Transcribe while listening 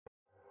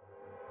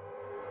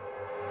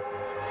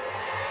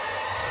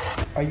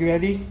Are you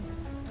ready?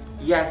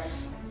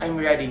 Yes, I'm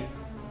ready.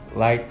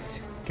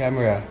 Lights,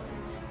 camera,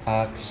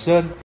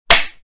 action!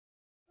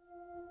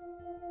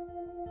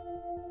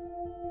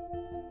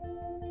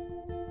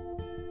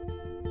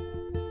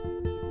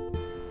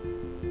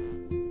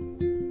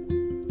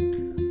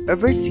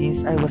 Ever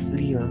since I was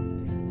little,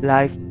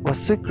 life was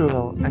so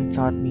cruel and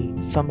taught me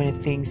so many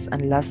things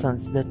and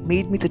lessons that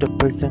made me to the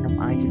person am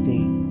I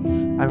today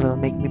and will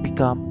make me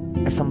become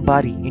a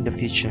somebody in the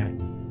future.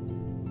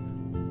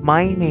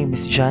 My name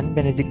is John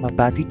Benedict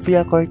Mabatid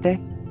Villacorte,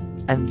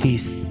 and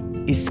this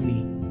is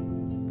me.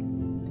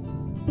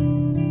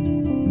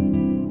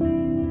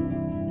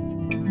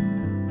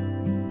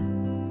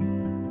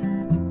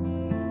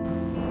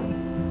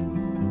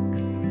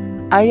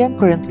 I am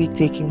currently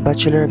taking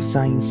Bachelor of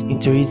Science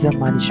in Tourism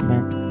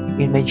Management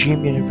in my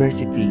dream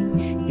university,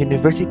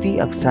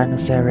 University of San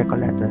Jose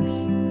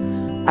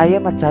Recoletos. I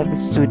am a type of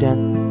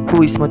student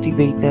who is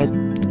motivated,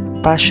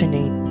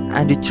 passionate,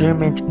 and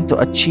determined to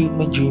achieve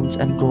my dreams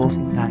and goals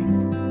in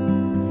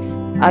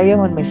life. I am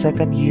on my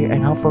second year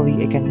and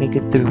hopefully I can make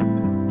it through.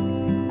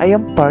 I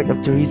am part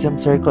of Tourism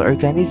Circle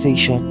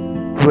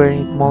organization wherein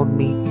it molded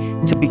me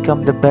to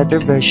become the better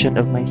version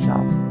of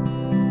myself.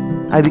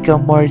 I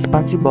become more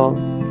responsible,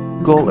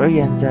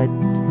 goal-oriented,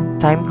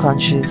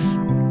 time-conscious,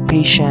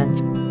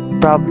 patient,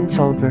 problem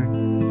solver,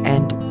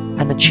 and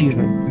an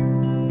achiever.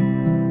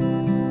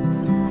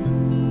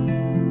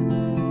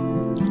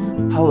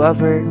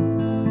 However,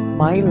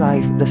 my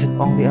life doesn't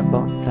only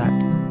about that.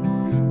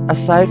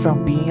 Aside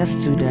from being a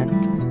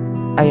student,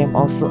 I am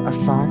also a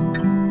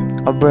son,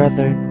 a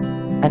brother,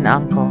 an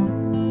uncle,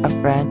 a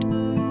friend,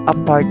 a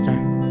partner,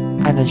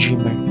 and a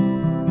dreamer.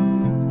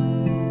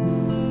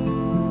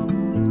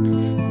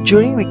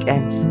 During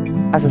weekends,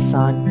 as a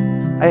son,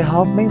 I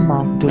help my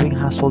mom doing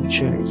household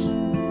chores.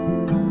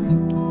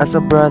 As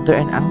a brother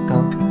and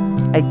uncle,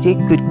 I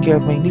take good care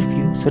of my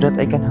nephew so that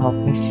I can help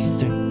my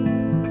sister.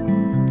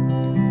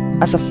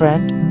 As a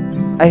friend,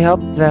 I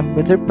help them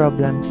with their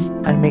problems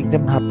and make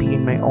them happy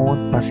in my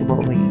own possible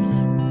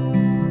ways.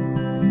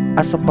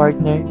 As a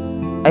partner,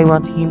 I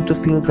want him to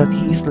feel that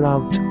he is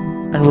loved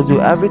and will do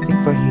everything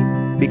for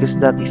him because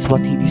that is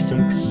what he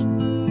deserves.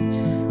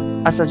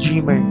 As a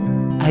dreamer,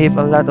 I have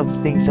a lot of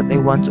things that I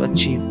want to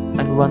achieve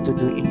and want to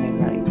do in my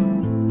life.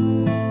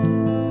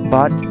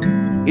 But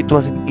it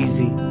wasn't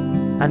easy,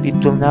 and it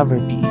will never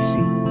be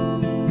easy.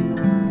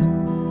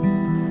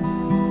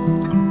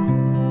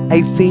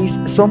 I face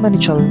so many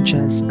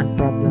challenges and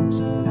problems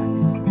in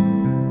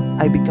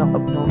life. I become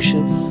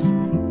obnoxious,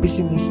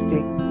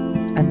 pessimistic,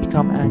 and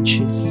become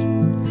anxious.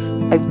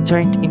 I've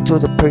turned into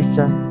the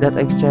person that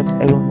I've said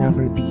I will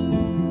never be.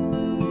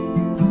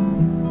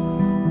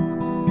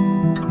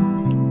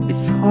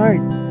 It's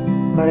hard,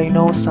 but I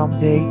know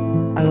someday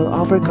I will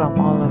overcome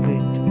all of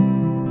it.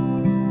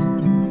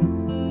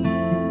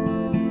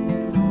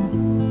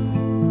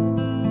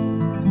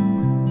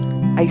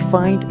 I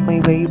find my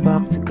way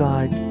back to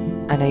God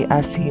and I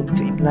ask Him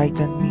to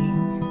enlighten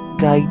me,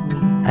 guide me,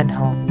 and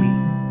help me.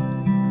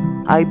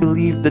 I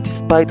believe that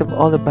despite of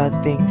all the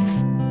bad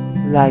things,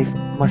 life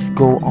must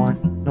go on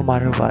no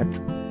matter what.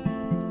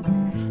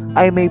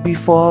 I may be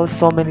fall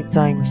so many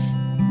times,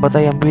 but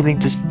I am willing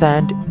to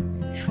stand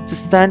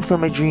for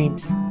my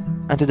dreams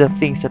and to the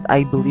things that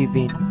I believe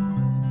in.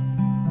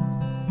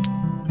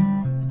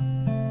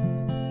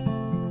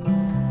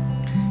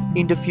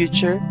 In the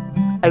future,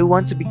 I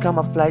want to become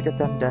a flight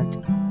attendant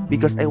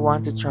because I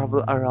want to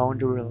travel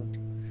around the world.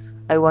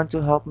 I want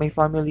to help my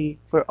family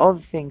for all the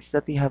things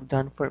that they have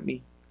done for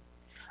me.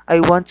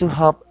 I want to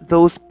help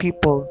those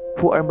people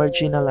who are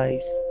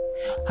marginalized.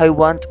 I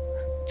want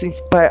to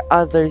inspire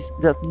others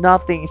that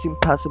nothing is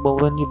impossible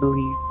when you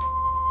believe.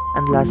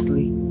 And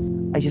lastly,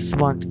 I just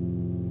want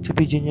to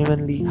be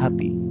genuinely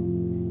happy.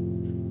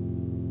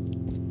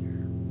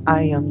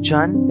 I am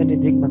John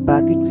Benedict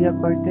Mabatid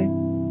Villacorte.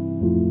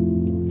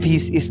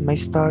 This is my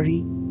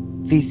story,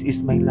 this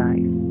is my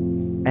life,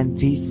 and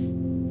this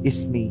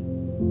is me.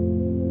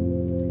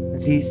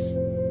 This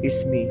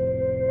is me.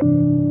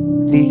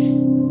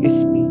 This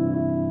is me.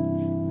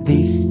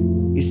 This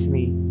is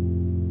me.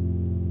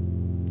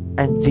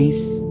 And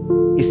this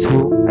is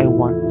who I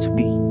want to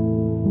be.